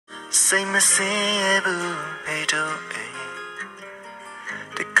Say me say boo hey do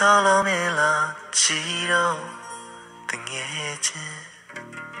the color me la chiro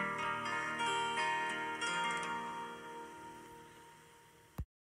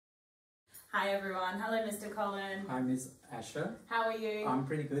Hi everyone, hello Mr Colin. Hi Ms Acha. How are you? I'm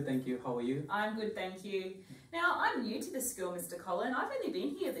pretty good, thank you. How are you? I'm good, thank you. Now, I'm new to the school, Mr Colin. I've only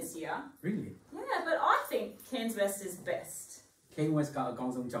been here this year. Really? Yeah, but I think Cairns West is best. Cairns West ka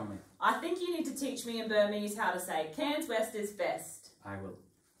akong song chong me. I think you need to teach me in Burmese how to say Cairns West is best. I will.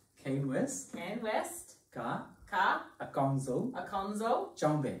 Cairns West Cairns West ka ka akong song akonzo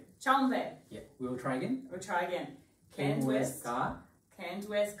chong me. chombe. Yeah, we'll try again. We'll try again. Cairns West ka Cairns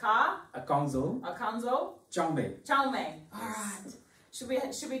West ka akong song akonzo chong me. chombe. Alright. Should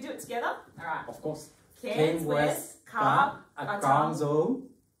we do it together? Alright. Of course. Cairns West ka akong song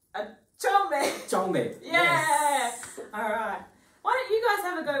chombe. chong me. Yeah! Yes. Alright. Why don't you guys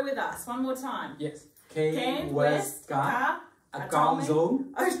have a go with us one more time? Yes. Cairns West ka akong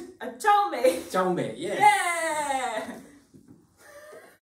song chombe. chong me. Yes. Yeah!